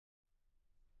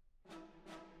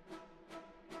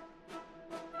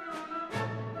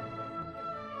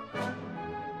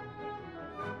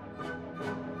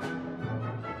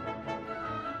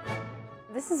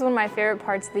This is one of my favorite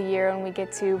parts of the year when we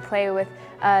get to play with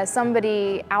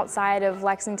somebody outside of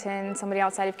Lexington, somebody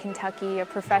outside of Kentucky, a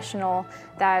professional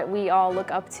that we all look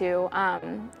up to.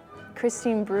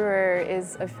 Christine Brewer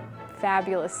is a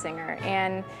fabulous singer,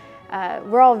 and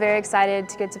we're all very excited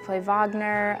to get to play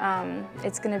Wagner.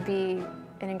 It's going to be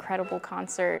an incredible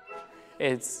concert.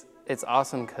 It's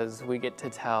awesome because we get to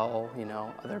tell,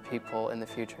 other people in the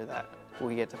future that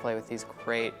we get to play with these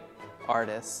great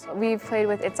artists. We've played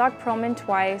with Itzhak Perlman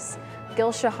twice,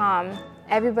 Gil Shaham,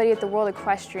 everybody at the World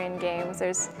Equestrian Games.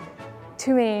 There's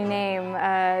too many to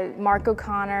name. Mark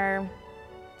O'Connor,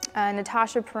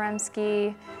 Natasha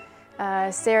Paremski,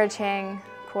 Sarah Chang,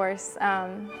 of course.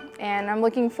 And I'm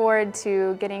looking forward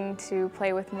to getting to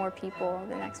play with more people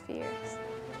the next few years.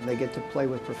 They get to play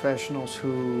with professionals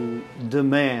who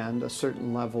demand a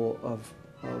certain level of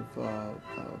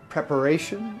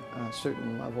preparation, a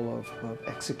certain level of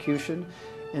execution.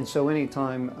 And so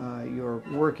anytime you're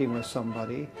working with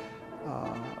somebody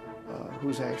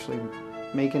who's actually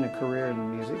making a career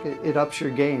in music, it ups your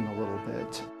game a little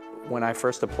bit. When I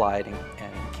first applied and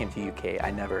came to UK, I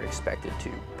never expected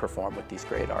to perform with these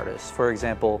great artists. For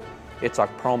example, Itzhak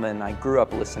Perlman, I grew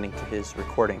up listening to his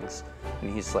recordings,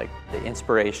 and he's like the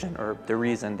inspiration or the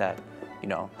reason that,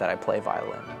 that I play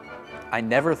violin. I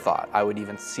never thought I would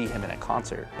even see him in a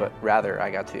concert, but rather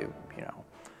I got to,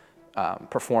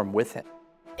 perform with him.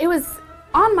 It was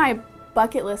on my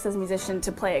bucket list as a musician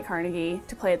to play at Carnegie,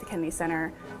 to play at the Kennedy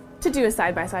Center, to do a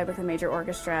side-by-side with a major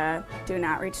orchestra, do an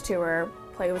outreach tour,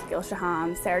 play with Gil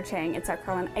Shaham, Sarah Chang, Itzhak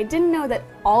Perlman. I didn't know that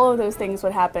all of those things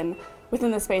would happen within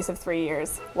the space of 3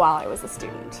 years while I was a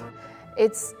student.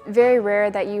 It's very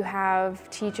rare that you have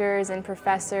teachers and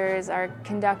professors, our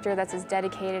conductor that's as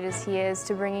dedicated as he is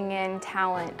to bringing in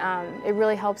talent. It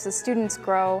really helps the students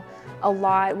grow a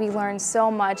lot. We learn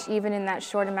so much even in that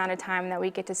short amount of time that we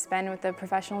get to spend with the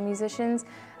professional musicians.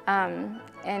 And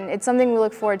it's something we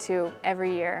look forward to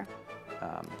every year.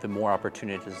 The more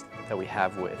opportunities that we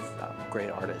have with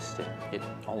great artists, it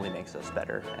only makes us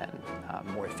better and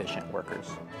more efficient workers.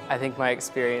 I think my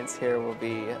experience here will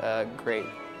be a great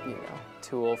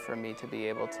tool for me to be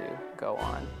able to go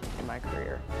on in my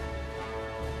career.